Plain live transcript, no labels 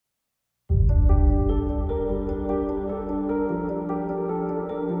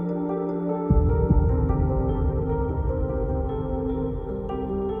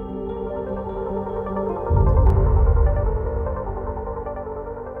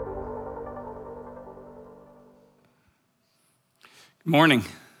Morning.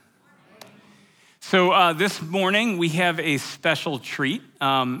 So this morning we have a special treat.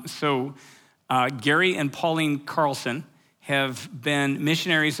 Gary and Pauline Carlson have been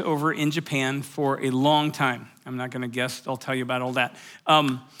missionaries over in Japan for a long time. I'm not going to guess. I'll tell you about all that.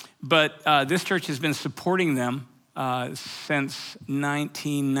 But this church has been supporting them since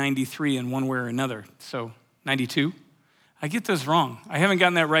 1993 in one way or another. So 92? I get those wrong. I haven't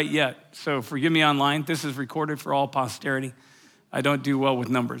gotten that right yet. So forgive me online. This is recorded for all posterity. I don't do well with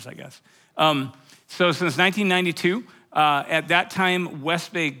numbers, I guess. So since 1992, at that time,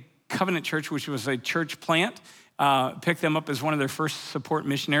 West Bay Covenant Church, which was a church plant, picked them up as one of their first support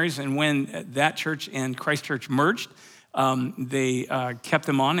missionaries. And when that church and Christ Church merged, they kept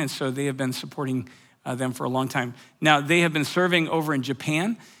them on. And so they have been supporting them for a long time. Now, they have been serving over in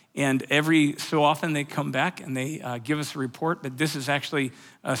Japan. And every so often they come back and they give us a report. But this is actually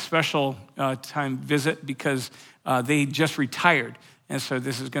a special time visit because they just retired. And so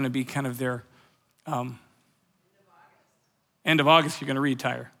this is going to be kind of their end of August, you're going to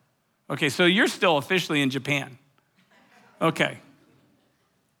retire. Okay, so you're still officially in Japan. Okay.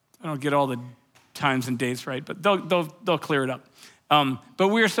 I don't get all the times and dates right, but they'll clear it up. But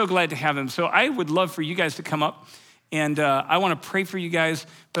we are so glad to have them. So I would love for you guys to come up. And I want to pray for you guys,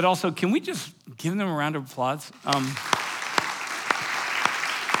 but also, can we just give them a round of applause?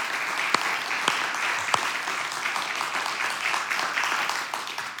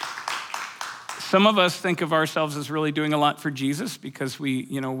 Some of us think of ourselves as really doing a lot for Jesus because we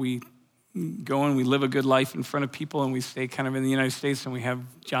go and we live a good life in front of people and we stay kind of in the United States and we have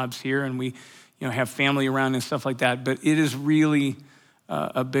jobs here and we have family around and stuff like that. But it is really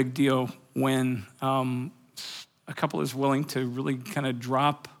a big deal when a couple is willing to really kind of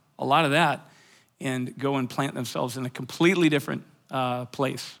drop a lot of that and go and plant themselves in a completely different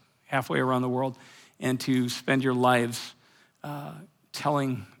place halfway around the world and to spend your lives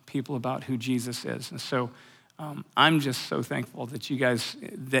telling people about who Jesus is. And so I'm just so thankful that you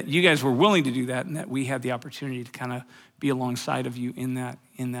guys were willing to do that and that we had the opportunity to kind of be alongside of you in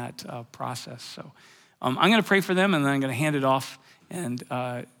that process. So I'm going to pray for them and then I'm going to hand it off and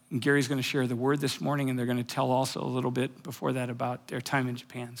Gary's going to share the word this morning, and they're going to tell also a little bit before that about their time in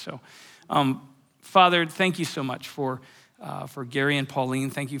Japan. So, Father, thank you so much for Gary and Pauline.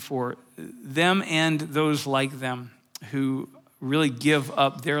 Thank you for them and those like them who really give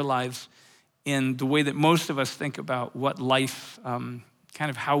up their lives in the way that most of us think about what life, kind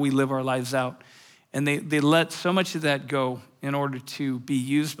of how we live our lives out. And they let so much of that go in order to be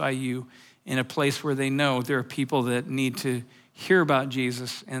used by you in a place where they know there are people that need to hear about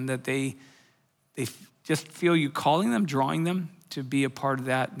Jesus and that they just feel you calling them, drawing them to be a part of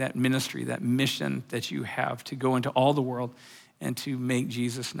that ministry, that mission that you have to go into all the world and to make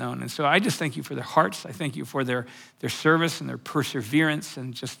Jesus known. And so I just thank you for their hearts. I thank you for their service and their perseverance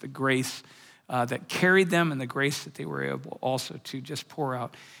and just the grace that carried them and the grace that they were able also to just pour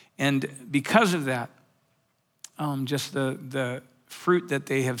out. And because of that, just the fruit that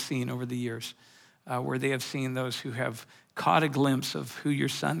they have seen over the years, where they have seen those who have caught a glimpse of who your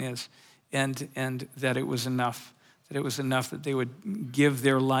son is and that it was enough that they would give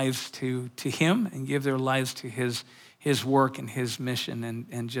their lives to him and give their lives to his work and his mission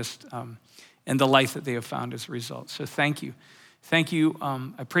and just and the life that they have found as a result. So thank you.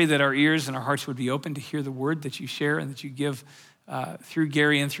 I pray that our ears and our hearts would be open to hear the word that you share and that you give through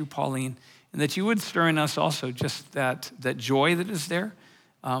Gary and through Pauline, and that you would stir in us also just that joy that is there,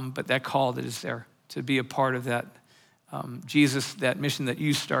 but that call that is there to be a part of that Jesus, that mission that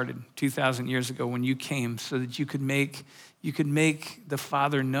you started 2,000 years ago when you came, so that you could make the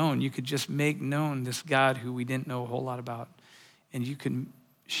Father known. You could just make known this God who we didn't know a whole lot about, and you can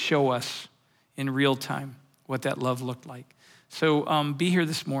show us in real time what that love looked like. So be here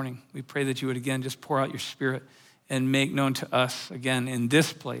this morning. We pray that you would again just pour out your Spirit and make known to us again in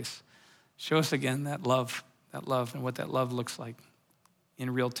this place. Show us again that love and what that love looks like in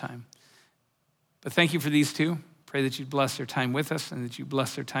real time. But thank you for these two. Pray that you'd bless their time with us and that you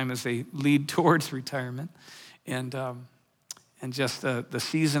bless their time as they lead towards retirement and just the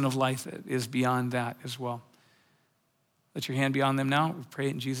season of life that is beyond that as well. Let your hand be on them now. We pray it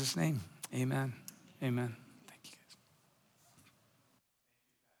in Jesus' name. Amen. Amen. Thank you, guys.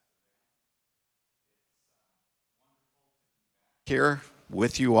 Here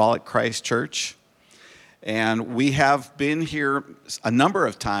with you all at Christ Church. And we have been here a number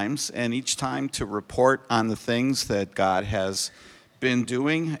of times, and each time to report on the things that God has been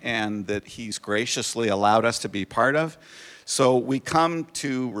doing and that he's graciously allowed us to be part of. So we come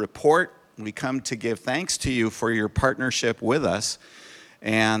to report, we come to give thanks to you for your partnership with us.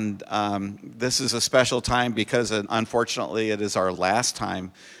 And this is a special time because, unfortunately, it is our last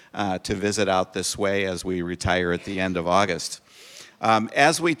time to visit out this way as we retire at the end of August.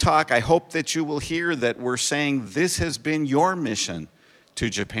 As we talk, I hope that you will hear that we're saying this has been your mission to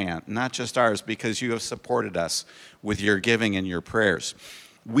Japan, not just ours, because you have supported us with your giving and your prayers.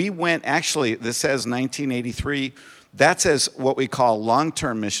 We went, actually, this says 1983. That says what we call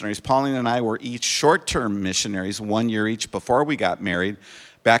long-term missionaries. Pauline and I were each short-term missionaries, 1 year each before we got married,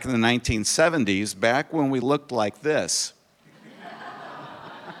 back in the 1970s, back when we looked like this.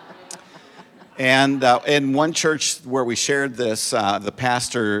 And in one church where we shared this, the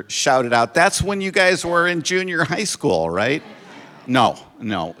pastor shouted out, "That's when you guys were in junior high school, right?" No,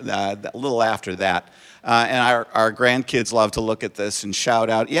 a little after that. And our grandkids love to look at this and shout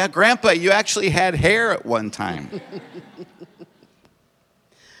out, "Yeah, Grandpa, you actually had hair at one time."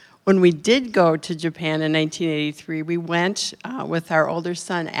 When we did go to Japan in 1983, we went with our older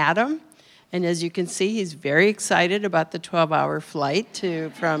son, Adam. And as you can see, he's very excited about the 12-hour flight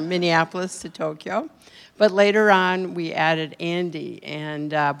from Minneapolis to Tokyo. But later on, we added Andy, and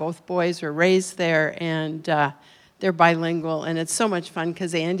both boys were raised there, and they're bilingual. And it's so much fun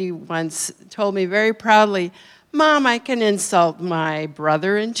because Andy once told me very proudly, "Mom, I can insult my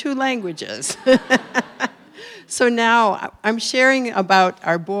brother in 2 languages." So now I'm sharing about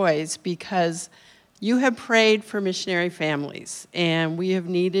our boys because you have prayed for missionary families, and we have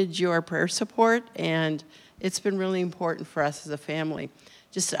needed your prayer support, and it's been really important for us as a family.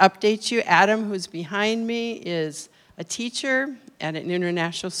 Just to update you, Adam, who's behind me, is a teacher at an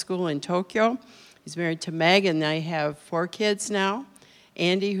international school in Tokyo. He's married to Meg, and they have 4 kids now.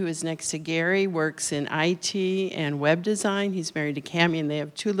 Andy, who is next to Gary, works in IT and web design. He's married to Cammie, and they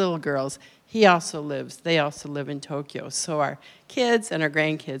have 2 little girls. They also live in Tokyo. So our kids and our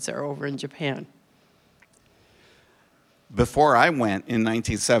grandkids are over in Japan. Before I went in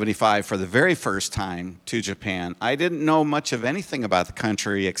 1975 for the very first time to Japan, I didn't know much of anything about the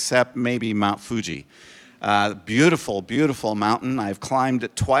country except maybe Mount Fuji. Beautiful, beautiful mountain. I've climbed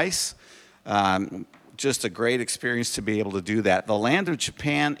it twice. Just a great experience to be able to do that. The land of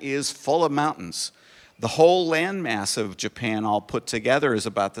Japan is full of mountains. The whole landmass of Japan all put together is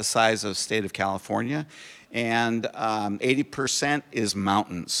about the size of the state of California, and 80% is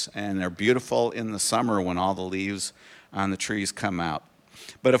mountains, and they're beautiful in the summer when all the leaves on the trees come out.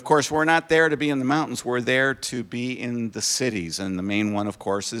 But of course, we're not there to be in the mountains. We're there to be in the cities, and the main one, of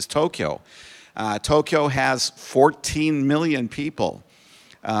course, is Tokyo. Tokyo has 14 million people.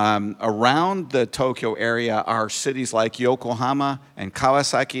 Around the Tokyo area are cities like Yokohama and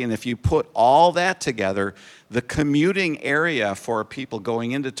Kawasaki, and if you put all that together, the commuting area for people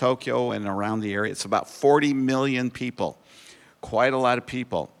going into Tokyo and around the area, it's about 40 million people. Quite a lot of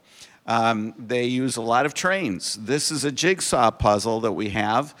people. They use a lot of trains. This is a jigsaw puzzle that we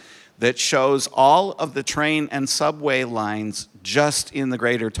have that shows all of the train and subway lines just in the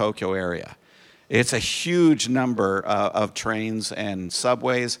greater Tokyo area. It's a huge number of trains and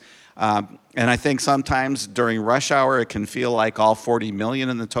subways. And I think sometimes during rush hour, it can feel like all 40 million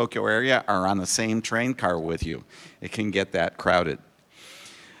in the Tokyo area are on the same train car with you. It can get that crowded.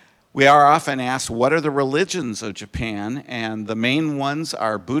 We are often asked, what are the religions of Japan? And the main ones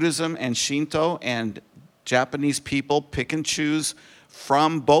are Buddhism and Shinto, and Japanese people pick and choose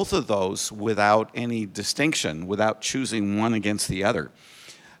from both of those without any distinction, without choosing one against the other.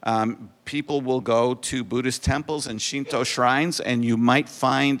 People will go to Buddhist temples and Shinto shrines, and you might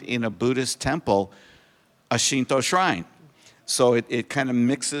find in a Buddhist temple a Shinto shrine. So it kind of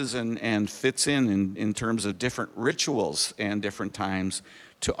mixes and fits in terms of different rituals and different times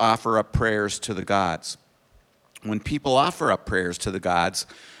to offer up prayers to the gods. When people offer up prayers to the gods,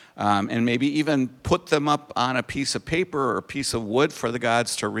 and maybe even put them up on a piece of paper or a piece of wood for the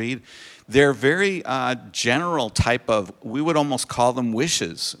gods to read, they're very general type of, we would almost call them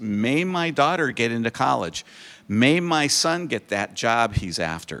wishes. May my daughter get into college. May my son get that job he's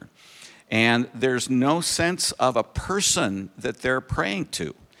after. And there's no sense of a person that they're praying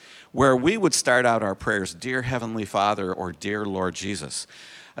to, where we would start out our prayers, Dear Heavenly Father, or Dear Lord Jesus.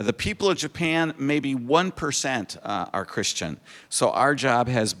 The people of Japan, maybe 1% are Christian. So our job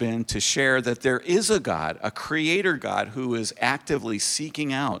has been to share that there is a God, a creator God, who is actively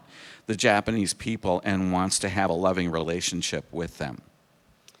seeking out the Japanese people and wants to have a loving relationship with them.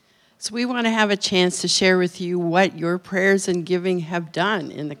 So we want to have a chance to share with you what your prayers and giving have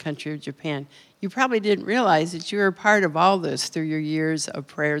done in the country of Japan. You probably didn't realize that you were a part of all this through your years of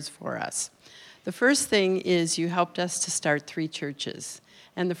prayers for us. The first thing is you helped us to start 3 churches.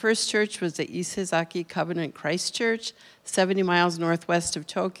 And the first church was the Isezaki Covenant Christ Church, 70 miles northwest of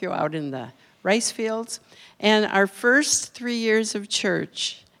Tokyo, out in the rice fields. And our first 3 years of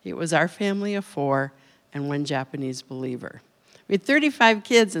church, it was our family of 4 and 1 Japanese believer. We had 35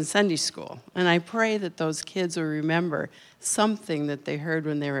 kids in Sunday school, and I pray that those kids will remember something that they heard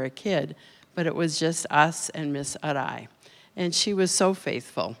when they were a kid, but it was just us and Miss Arai. And she was so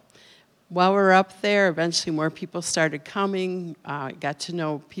faithful. While we were up there, eventually more people started coming. Got to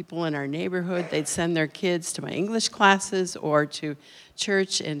know people in our neighborhood. They'd send their kids to my English classes or to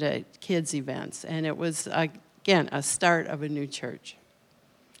church and to kids' events. And it was, again, a start of a new church.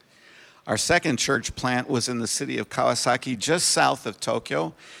 Our second church plant was in the city of Kawasaki, just south of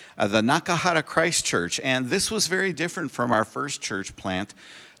Tokyo, the Nakahara Christ Church. And this was very different from our first church plant.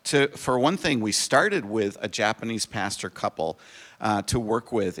 For one thing, we started with a Japanese pastor couple to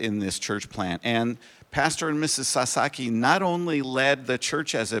work with in this church plant. And Pastor and Mrs. Sasaki not only led the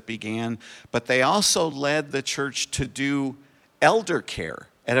church as it began, but they also led the church to do elder care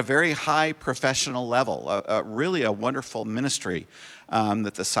at a very high professional level, really a wonderful ministry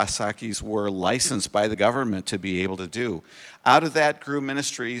that the Sasakis were licensed by the government to be able to do. Out of that grew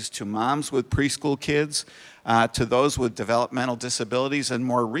ministries to moms with preschool kids, to those with developmental disabilities, and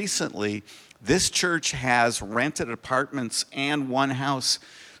more recently, this church has rented apartments and one house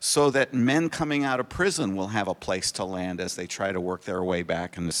so that men coming out of prison will have a place to land as they try to work their way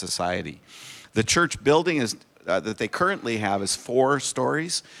back into society. The church building that they currently have is 4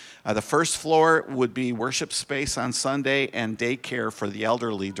 stories. The first floor would be worship space on Sunday and daycare for the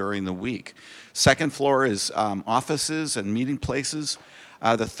elderly during the week. Second floor is offices and meeting places.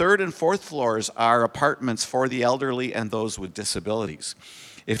 The third and fourth floors are apartments for the elderly and those with disabilities.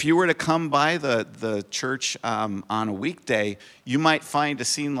 If you were to come by the church on a weekday, you might find a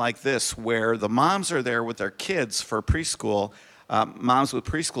scene like this where the moms are there with their kids for preschool, moms with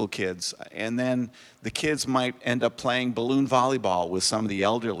preschool kids, and then the kids might end up playing balloon volleyball with some of the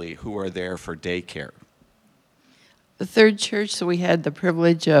elderly who are there for daycare. The third church that we had the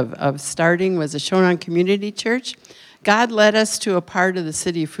privilege of starting was the Shonan Community Church. God led us to a part of the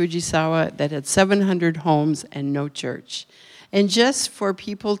city of Fujisawa that had 700 homes and no church. And just for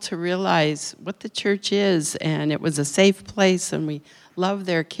people to realize what the church is, and it was a safe place, and we loved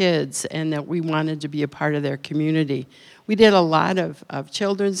their kids, and that we wanted to be a part of their community. We did a lot of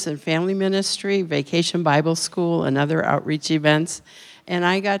children's and family ministry, vacation Bible school, and other outreach events. And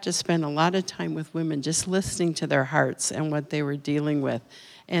I got to spend a lot of time with women just listening to their hearts and what they were dealing with.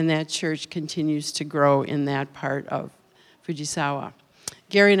 And that church continues to grow in that part of Fujisawa.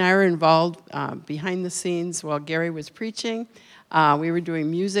 Gary and I were involved behind the scenes while Gary was preaching. We were doing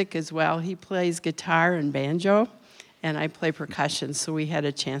music as well. He plays guitar and banjo, and I play percussion, so we had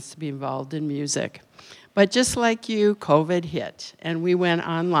a chance to be involved in music. But just like you, COVID hit, and we went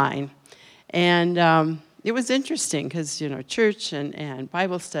online. And it was interesting because, church and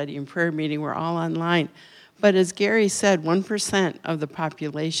Bible study and prayer meeting were all online. But as Gary said, 1% of the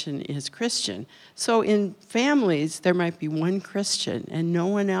population is Christian. So in families, there might be one Christian and no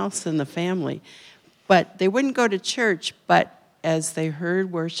one else in the family. But they wouldn't go to church, but as they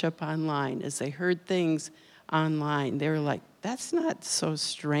heard worship online, as they heard things online, they were like, that's not so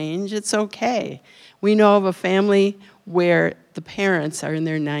strange, it's okay. We know of a family where the parents are in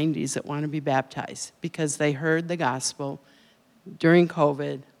their 90s that want to be baptized because they heard the gospel during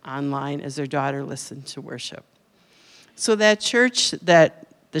COVID online as their daughter listened to worship. So that church, the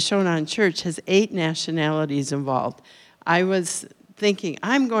Shonan Church, has 8 nationalities involved. I was thinking,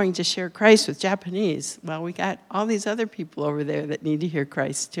 I'm going to share Christ with Japanese. Well, we got all these other people over there that need to hear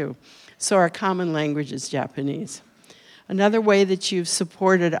Christ too. So our common language is Japanese. Another way that you've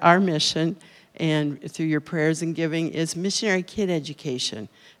supported our mission and through your prayers and giving is missionary kid education.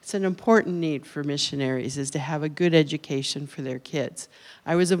 It's an important need for missionaries is to have a good education for their kids.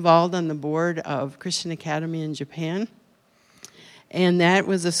 I was involved on the board of Christian Academy in Japan, and that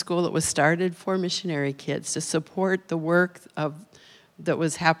was a school that was started for missionary kids to support the work that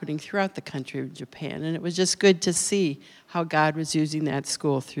was happening throughout the country of Japan. And it was just good to see how God was using that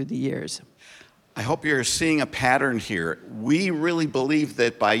school through the years. I hope you're seeing a pattern here. We really believe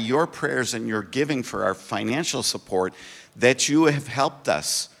that by your prayers and your giving for our financial support, that you have helped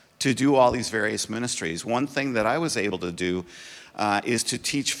us to do all these various ministries. One thing that I was able to do is to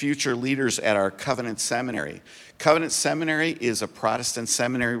teach future leaders at our Covenant Seminary. Covenant Seminary is a Protestant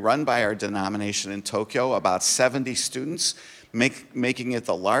seminary run by our denomination in Tokyo, about 70 students, making it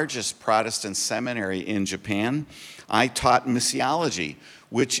the largest Protestant seminary in Japan. I taught missiology,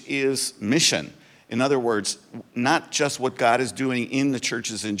 which is mission. In other words, not just what God is doing in the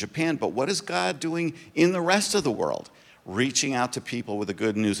churches in Japan, but what is God doing in the rest of the world, reaching out to people with the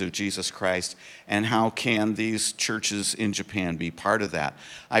good news of Jesus Christ, and how can these churches in Japan be part of that.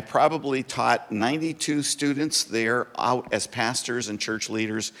 I probably taught 92 students there out as pastors and church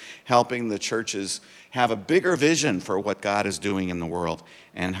leaders, helping the churches have a bigger vision for what God is doing in the world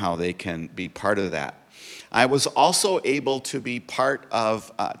and how they can be part of that. I was also able to be part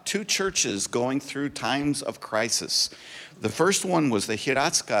of 2 churches going through times of crisis. The first one was the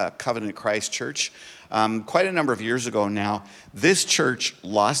Hiratsuka Covenant Christ Church. Quite a number of years ago now, this church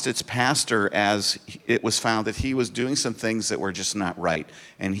lost its pastor as it was found that he was doing some things that were just not right,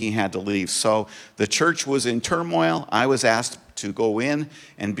 and he had to leave. So the church was in turmoil. I was asked to go in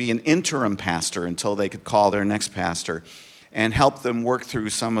and be an interim pastor until they could call their next pastor and help them work through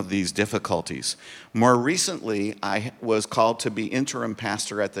some of these difficulties. More recently, I was called to be interim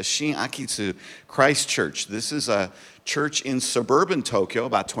pastor at the Shin-Akitsu Christ Church. This is a church in suburban Tokyo,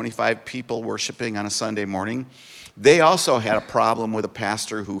 about 25 people worshiping on a Sunday morning. They also had a problem with a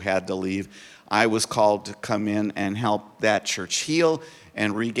pastor who had to leave. I was called to come in and help that church heal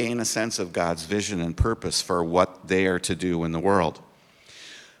and regain a sense of God's vision and purpose for what they are to do in the world.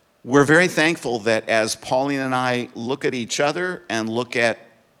 We're very thankful that as Pauline and I look at each other and look at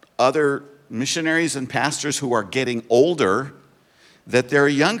other missionaries and pastors who are getting older, that there are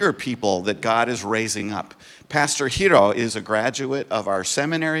younger people that God is raising up. Pastor Hiro is a graduate of our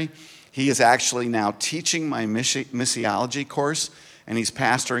seminary. He is actually now teaching my missiology course, and he's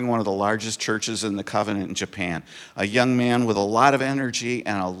pastoring one of the largest churches in the covenant in Japan. A young man with a lot of energy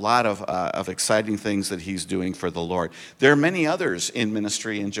and a lot of exciting things that he's doing for the Lord. There are many others in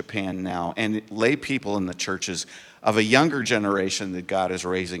ministry in Japan now, and lay people in the churches of a younger generation that God is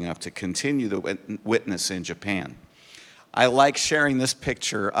raising up to continue the witness in Japan. I like sharing this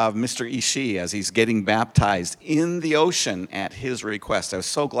picture of Mr. Ishii as he's getting baptized in the ocean at his request. I was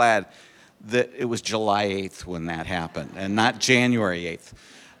so glad that it was July 8th when that happened and not January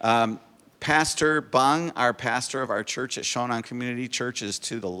 8th. Pastor Bang, our pastor of our church at Shonan Community Church, is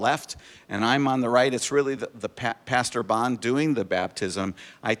to the left, and I'm on the right. It's really the Pastor Bang doing the baptism.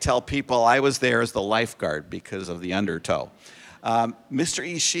 I tell people I was there as the lifeguard because of the undertow. Mr.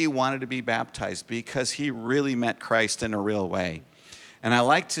 Ishii wanted to be baptized because he really met Christ in a real way. And I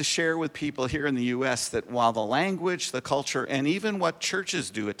like to share with people here in the U.S. that while the language, the culture, and even what churches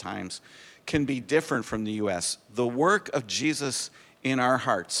do at times can be different from the U.S., the work of Jesus in our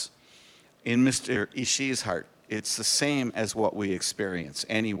hearts, in Mr. Ishii's heart, it's the same as what we experience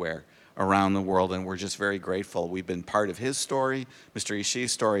anywhere around the world, and we're just very grateful. We've been part of his story, Mr.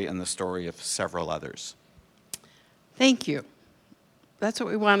 Ishii's story, and the story of several others. Thank you. That's what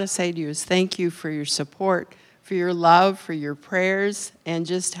we want to say to you is thank you for your support, for your love, for your prayers, and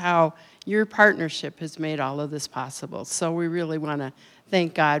just how your partnership has made all of this possible. So we really want to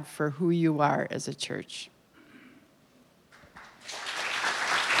thank God for who you are as a church.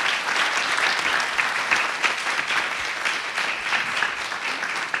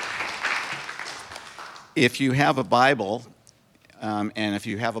 If you have a Bible, and if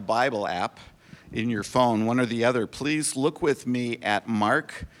you have a Bible app in your phone, one or the other, please look with me at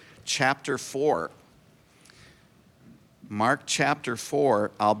Mark chapter 4. Mark chapter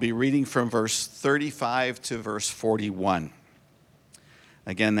 4, I'll be reading from verse 35 to verse 41.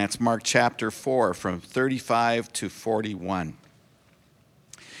 Again, that's Mark chapter 4, from 35 to 41.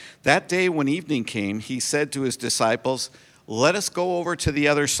 That day when evening came, he said to his disciples, "Let us go over to the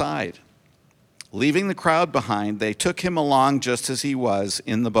other side." Leaving the crowd behind, they took him along just as he was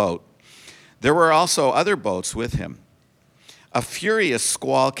in the boat. There were also other boats with him. A furious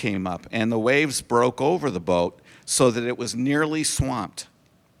squall came up, and the waves broke over the boat so that it was nearly swamped.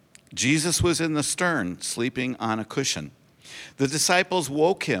 Jesus was in the stern, sleeping on a cushion. The disciples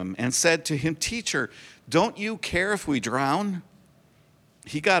woke him and said to him, "Teacher, don't you care if we drown?"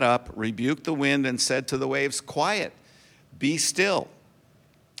 He got up, rebuked the wind, and said to the waves, "Quiet, be still."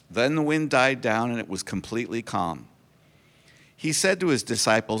 Then the wind died down, and it was completely calm. He said to his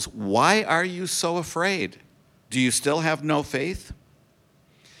disciples, "Why are you so afraid? Do you still have no faith?"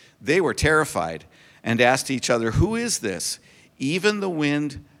 They were terrified and asked each other, "Who is this? Even the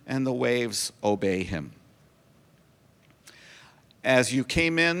wind and the waves obey him." As you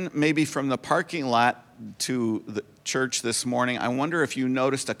came in, maybe from the parking lot to the church this morning, I wonder if you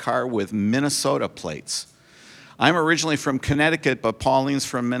noticed a car with Minnesota plates. I'm originally from Connecticut, but Pauline's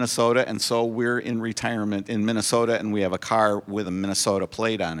from Minnesota, and so we're in retirement in Minnesota, and we have a car with a Minnesota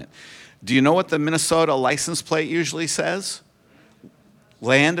plate on it. Do you know what the Minnesota license plate usually says?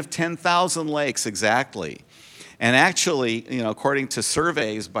 Land of 10,000 lakes, exactly. And actually, according to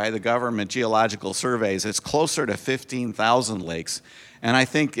surveys by the government, geological surveys, it's closer to 15,000 lakes. And I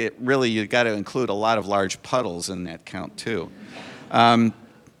think you've got to include a lot of large puddles in that count too.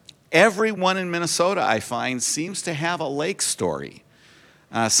 Everyone in Minnesota, I find, seems to have a lake story.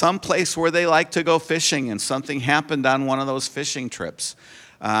 Some place where they like to go fishing and something happened on one of those fishing trips.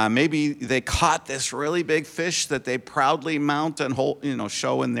 Maybe they caught this really big fish that they proudly mount and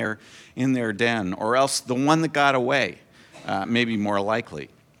show in their den, or else the one that got away, maybe more likely.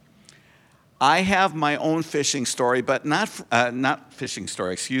 I have my own fishing story, but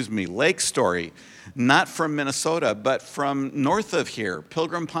lake story, not from Minnesota, but from north of here,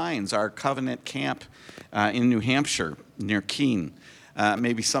 Pilgrim Pines, our covenant camp in New Hampshire, near Keene.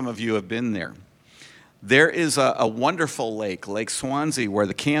 Maybe some of you have been there. There is a wonderful lake, Lake Swansea, where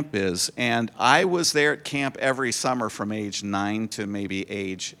the camp is, and I was there at camp every summer from age 9 to maybe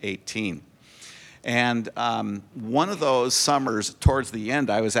age 18. And one of those summers, towards the end,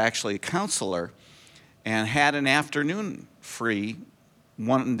 I was actually a counselor and had an afternoon free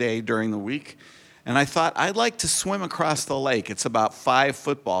one day during the week. And I thought, I'd like to swim across the lake. It's about 5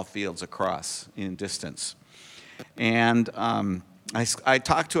 football fields across in distance. And I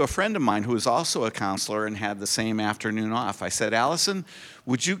talked to a friend of mine who was also a counselor and had the same afternoon off. I said, Allison,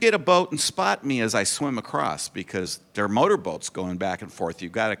 would you get a boat and spot me as I swim across? Because there are motorboats going back and forth.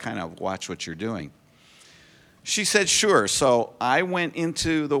 You've got to kind of watch what you're doing. She said, sure. So I went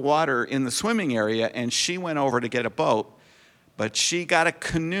into the water in the swimming area, and she went over to get a boat, but she got a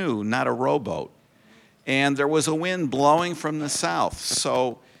canoe, not a rowboat. And there was a wind blowing from the south.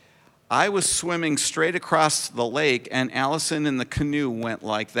 So I was swimming straight across the lake, and Allison in the canoe went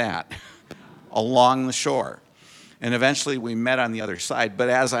like that along the shore. And eventually we met on the other side. But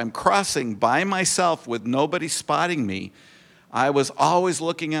as I'm crossing by myself with nobody spotting me, I was always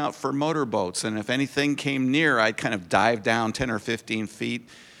looking out for motorboats. And if anything came near, I'd kind of dive down 10 or 15 feet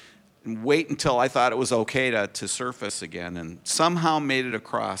and wait until I thought it was okay to surface again. And somehow made it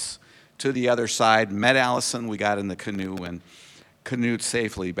across to the other side, met Allison, we got in the canoe, and canoed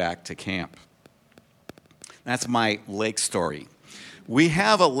safely back to camp. That's my lake story. We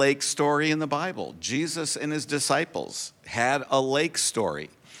have a lake story in the Bible. Jesus and his disciples had a lake story.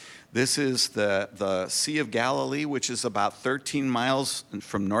 This is the Sea of Galilee, which is about 13 miles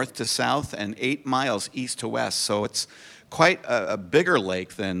from north to south and 8 miles east to west. So it's quite a bigger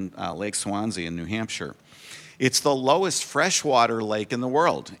lake than Lake Swansea in New Hampshire. It's the lowest freshwater lake in the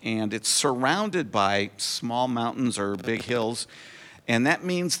world, and it's surrounded by small mountains or big hills. And that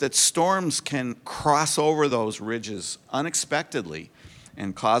means that storms can cross over those ridges unexpectedly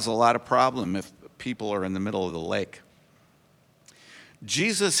and cause a lot of problem if people are in the middle of the lake.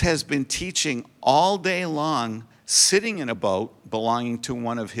 Jesus has been teaching all day long, sitting in a boat belonging to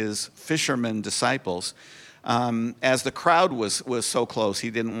one of his fishermen disciples. As the crowd was so close, he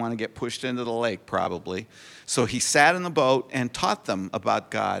didn't want to get pushed into the lake, probably. So he sat in the boat and taught them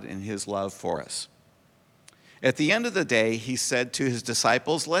about God and his love for us. At the end of the day, he said to his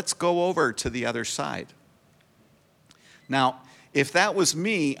disciples, let's go over to the other side. Now, if that was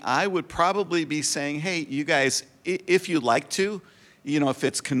me, I would probably be saying, hey, you guys, if you'd like to, if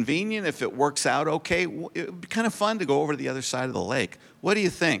it's convenient, if it works out okay, it would be kind of fun to go over to the other side of the lake. What do you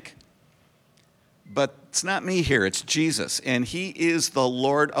think? But it's not me here, it's Jesus, and he is the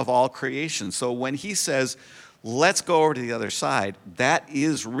Lord of all creation. So when he says, let's go over to the other side, that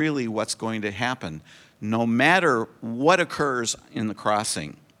is really what's going to happen, no matter what occurs in the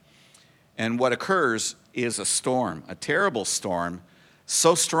crossing. And what occurs is a storm, a terrible storm,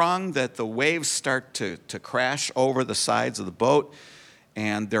 so strong that the waves start to crash over the sides of the boat,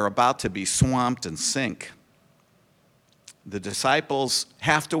 and they're about to be swamped and sink. The disciples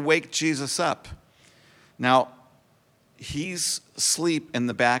have to wake Jesus up. Now, he's asleep in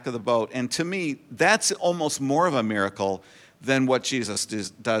the back of the boat, and to me, that's almost more of a miracle than what Jesus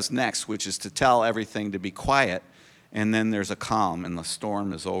does next, which is to tell everything to be quiet, and then there's a calm, and the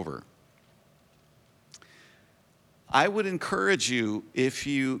storm is over. I would encourage you, if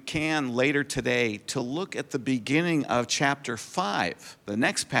you can later today, to look at the beginning of chapter 5, the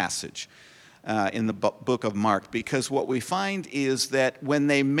next passage in the book of Mark, because what we find is that when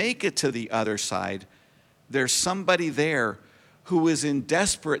they make it to the other side, there's somebody there who is in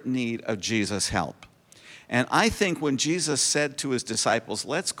desperate need of Jesus' help. And I think when Jesus said to his disciples,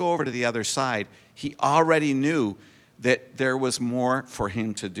 let's go over to the other side, he already knew that there was more for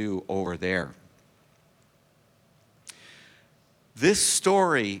him to do over there. This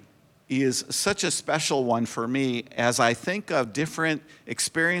story is such a special one for me as I think of different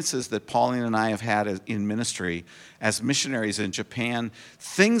experiences that Pauline and I have had in ministry as missionaries in Japan,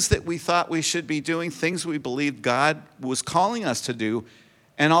 things that we thought we should be doing, things we believed God was calling us to do,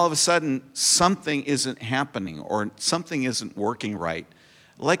 and all of a sudden something isn't happening or something isn't working right,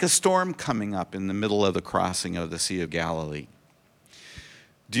 like a storm coming up in the middle of the crossing of the Sea of Galilee.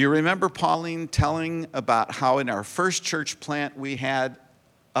 Do you remember Pauline telling about how in our first church plant we had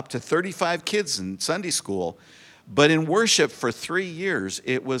up to 35 kids in Sunday school, but in worship for 3 years,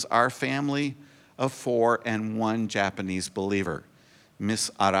 it was our family of 4 and 1 Japanese believer, Miss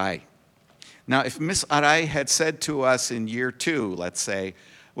Arai. Now, if Miss Arai had said to us in year 2, let's say,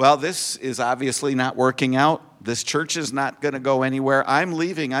 well, this is obviously not working out. This church is not going to go anywhere. I'm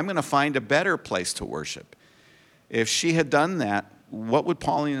leaving. I'm going to find a better place to worship. If she had done that, what would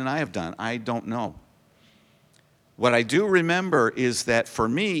Pauline and I have done? I don't know. What I do remember is that for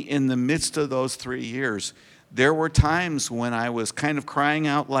me, in the midst of those 3 years, there were times when I was kind of crying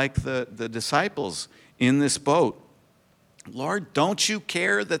out like the disciples in this boat. Lord, don't you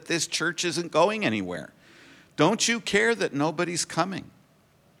care that this church isn't going anywhere? Don't you care that nobody's coming?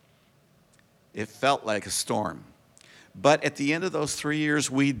 It felt like a storm. But at the end of those 3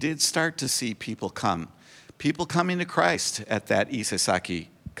 years, we did start to see people come. People coming to Christ at that Isesaki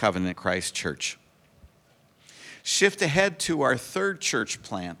Covenant Christ Church. Shift ahead to our third church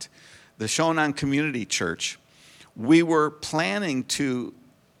plant, the Shonan Community Church. We were planning to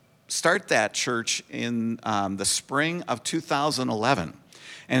start that church in the spring of 2011.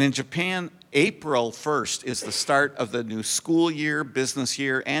 And in Japan, April 1st is the start of the new school year, business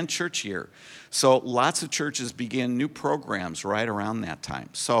year, and church year. So lots of churches begin new programs right around that time.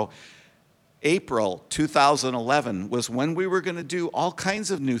 So April 2011 was when we were going to do all kinds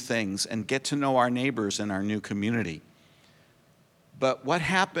of new things and get to know our neighbors in our new community. But what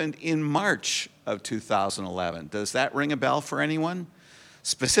happened in March of 2011? Does that ring a bell for anyone?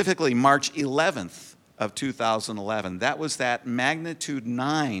 Specifically, March 11th of 2011. That was that magnitude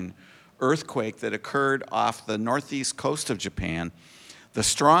 9 earthquake that occurred off the northeast coast of Japan. The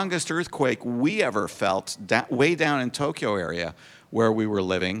strongest earthquake we ever felt way down in Tokyo area where we were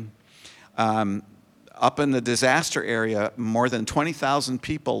living. Up in the disaster area, more than 20,000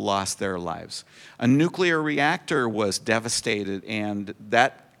 people lost their lives. A nuclear reactor was devastated, and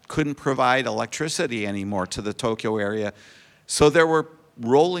that couldn't provide electricity anymore to the Tokyo area. So there were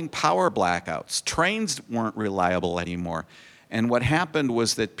rolling power blackouts. Trains weren't reliable anymore. And what happened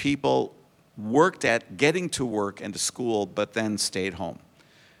was that people worked at getting to work and to school, but then stayed home.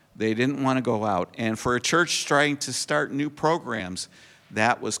 They didn't want to go out. And for a church trying to start new programs,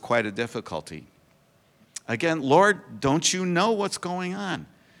 that was quite a difficulty. Again, Lord, don't you know what's going on?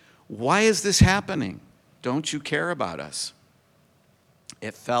 Why is this happening? Don't you care about us?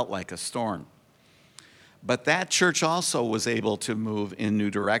 It felt like a storm. But that church also was able to move in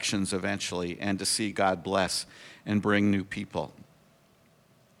new directions eventually and to see God bless and bring new people.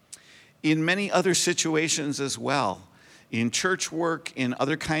 In many other situations as well, in church work, in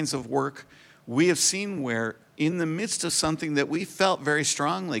other kinds of work, we have seen where in the midst of something that we felt very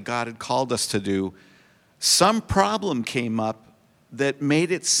strongly God had called us to do, some problem came up that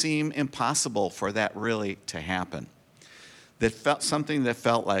made it seem impossible for that really to happen. That felt something that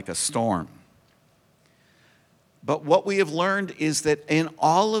felt like a storm. But what we have learned is that in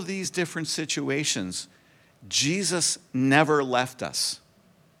all of these different situations, Jesus never left us.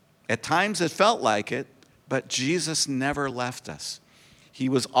 At times it felt like it, but Jesus never left us. He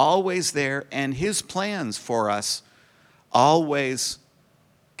was always there, and his plans for us always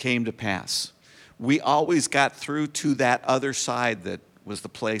came to pass. We always got through to that other side that was the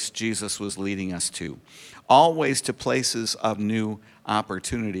place Jesus was leading us to, always to places of new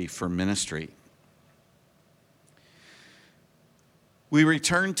opportunity for ministry. We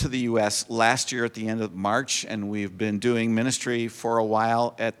returned to the U.S. last year at the end of March, and we've been doing ministry for a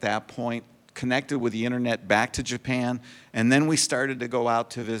while at that point, connected with the internet back to Japan, and then we started to go out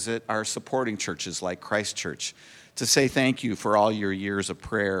to visit our supporting churches like Christ Church to say thank you for all your years of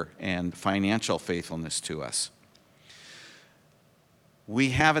prayer and financial faithfulness to us.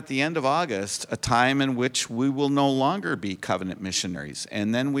 We have at the end of August a time in which we will no longer be covenant missionaries,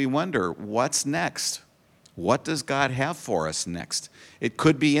 and then we wonder, what's next? What does God have for us next? It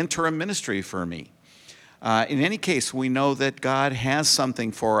could be interim ministry for me. In any case, we know that God has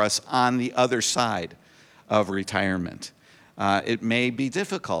something for us on the other side of retirement. It may be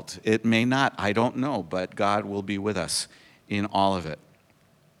difficult. It may not. I don't know, but God will be with us in all of it.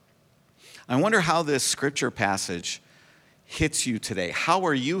 I wonder how this scripture passage hits you today. How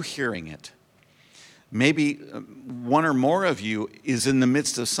are you hearing it? Maybe one or more of you is in the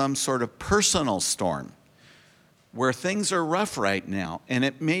midst of some sort of personal storm where things are rough right now, and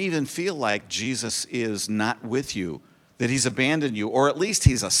it may even feel like Jesus is not with you, that he's abandoned you, or at least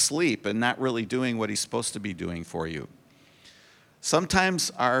he's asleep and not really doing what he's supposed to be doing for you.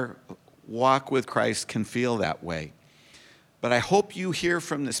 Sometimes our walk with Christ can feel that way. But I hope you hear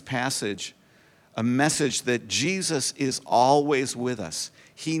from this passage a message that Jesus is always with us.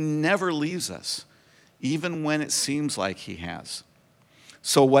 He never leaves us, even when it seems like he has.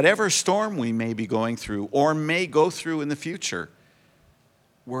 So whatever storm we may be going through or may go through in the future,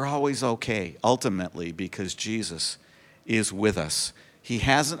 we're always okay, ultimately, because Jesus is with us. He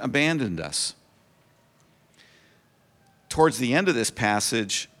hasn't abandoned us. Towards the end of this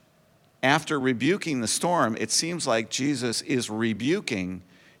passage, after rebuking the storm, it seems like Jesus is rebuking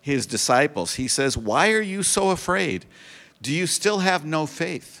his disciples. He says, "Why are you so afraid? Do you still have no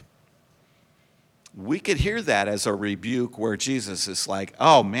faith?" We could hear that as a rebuke where Jesus is like,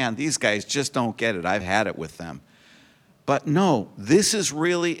 "Oh man, these guys just don't get it. I've had it with them." But no, this is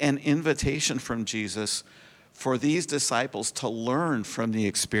really an invitation from Jesus for these disciples to learn from the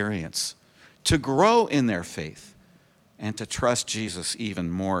experience, to grow in their faith, and to trust Jesus even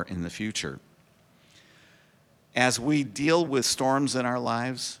more in the future. As we deal with storms in our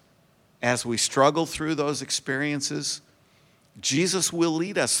lives, as we struggle through those experiences, Jesus will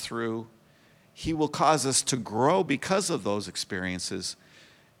lead us through. He will cause us to grow because of those experiences.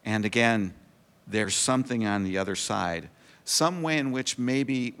 And again, there's something on the other side, some way in which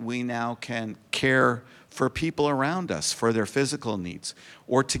maybe we now can care for people around us, for their physical needs,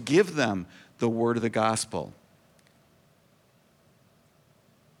 or to give them the word of the gospel.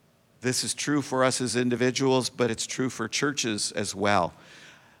 This is true for us as individuals, but it's true for churches as well.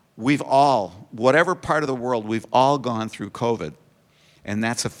 We've all, whatever part of the world, we've all gone through COVID, and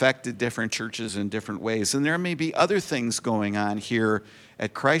that's affected different churches in different ways. And there may be other things going on here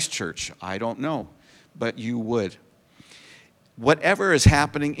at Christ Church. I don't know, but you would. Whatever is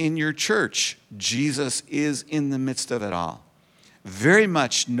happening in your church, Jesus is in the midst of it all. Very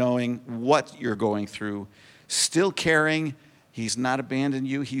much knowing what you're going through, still caring. He's not abandoned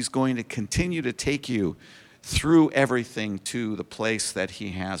you. He's going to continue to take you through everything to the place that he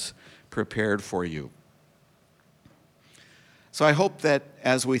has prepared for you. So I hope that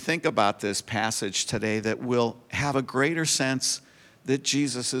as we think about this passage today, that we'll have a greater sense that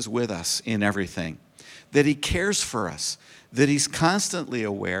Jesus is with us in everything, that he cares for us, that he's constantly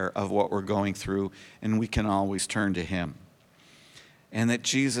aware of what we're going through, and we can always turn to him. And that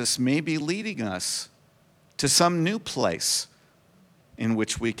Jesus may be leading us to some new place in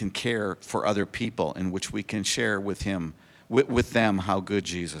which we can care for other people, in which we can share with him, with them how good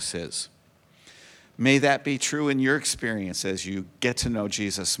Jesus is. May that be true in your experience as you get to know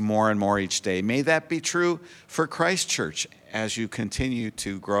Jesus more and more each day. May that be true for Christ Church as you continue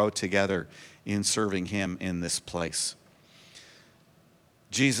to grow together in serving him in this place.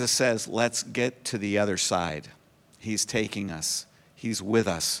 Jesus says, let's get to the other side. He's taking us. He's with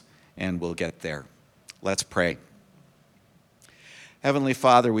us, and we'll get there. Let's pray. Heavenly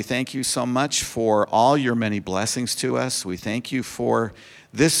Father, we thank you so much for all your many blessings to us. We thank you for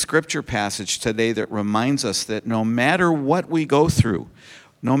this scripture passage today that reminds us that no matter what we go through,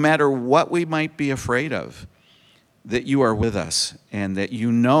 no matter what we might be afraid of, that you are with us and that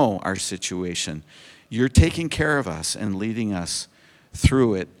you know our situation. You're taking care of us and leading us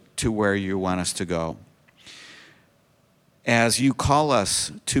through it to where you want us to go. As you call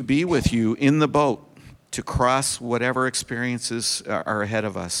us to be with you in the boat, to cross whatever experiences are ahead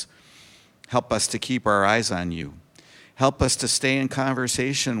of us, help us to keep our eyes on you. Help us to stay in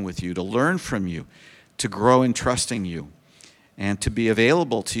conversation with you, to learn from you, to grow in trusting you, and to be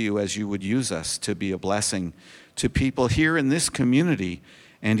available to you as you would use us to be a blessing to people here in this community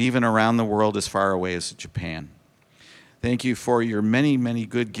and even around the world as far away as Japan. Thank you for your many, many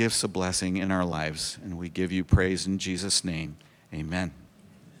good gifts of blessing in our lives, and we give you praise in Jesus' name. Amen.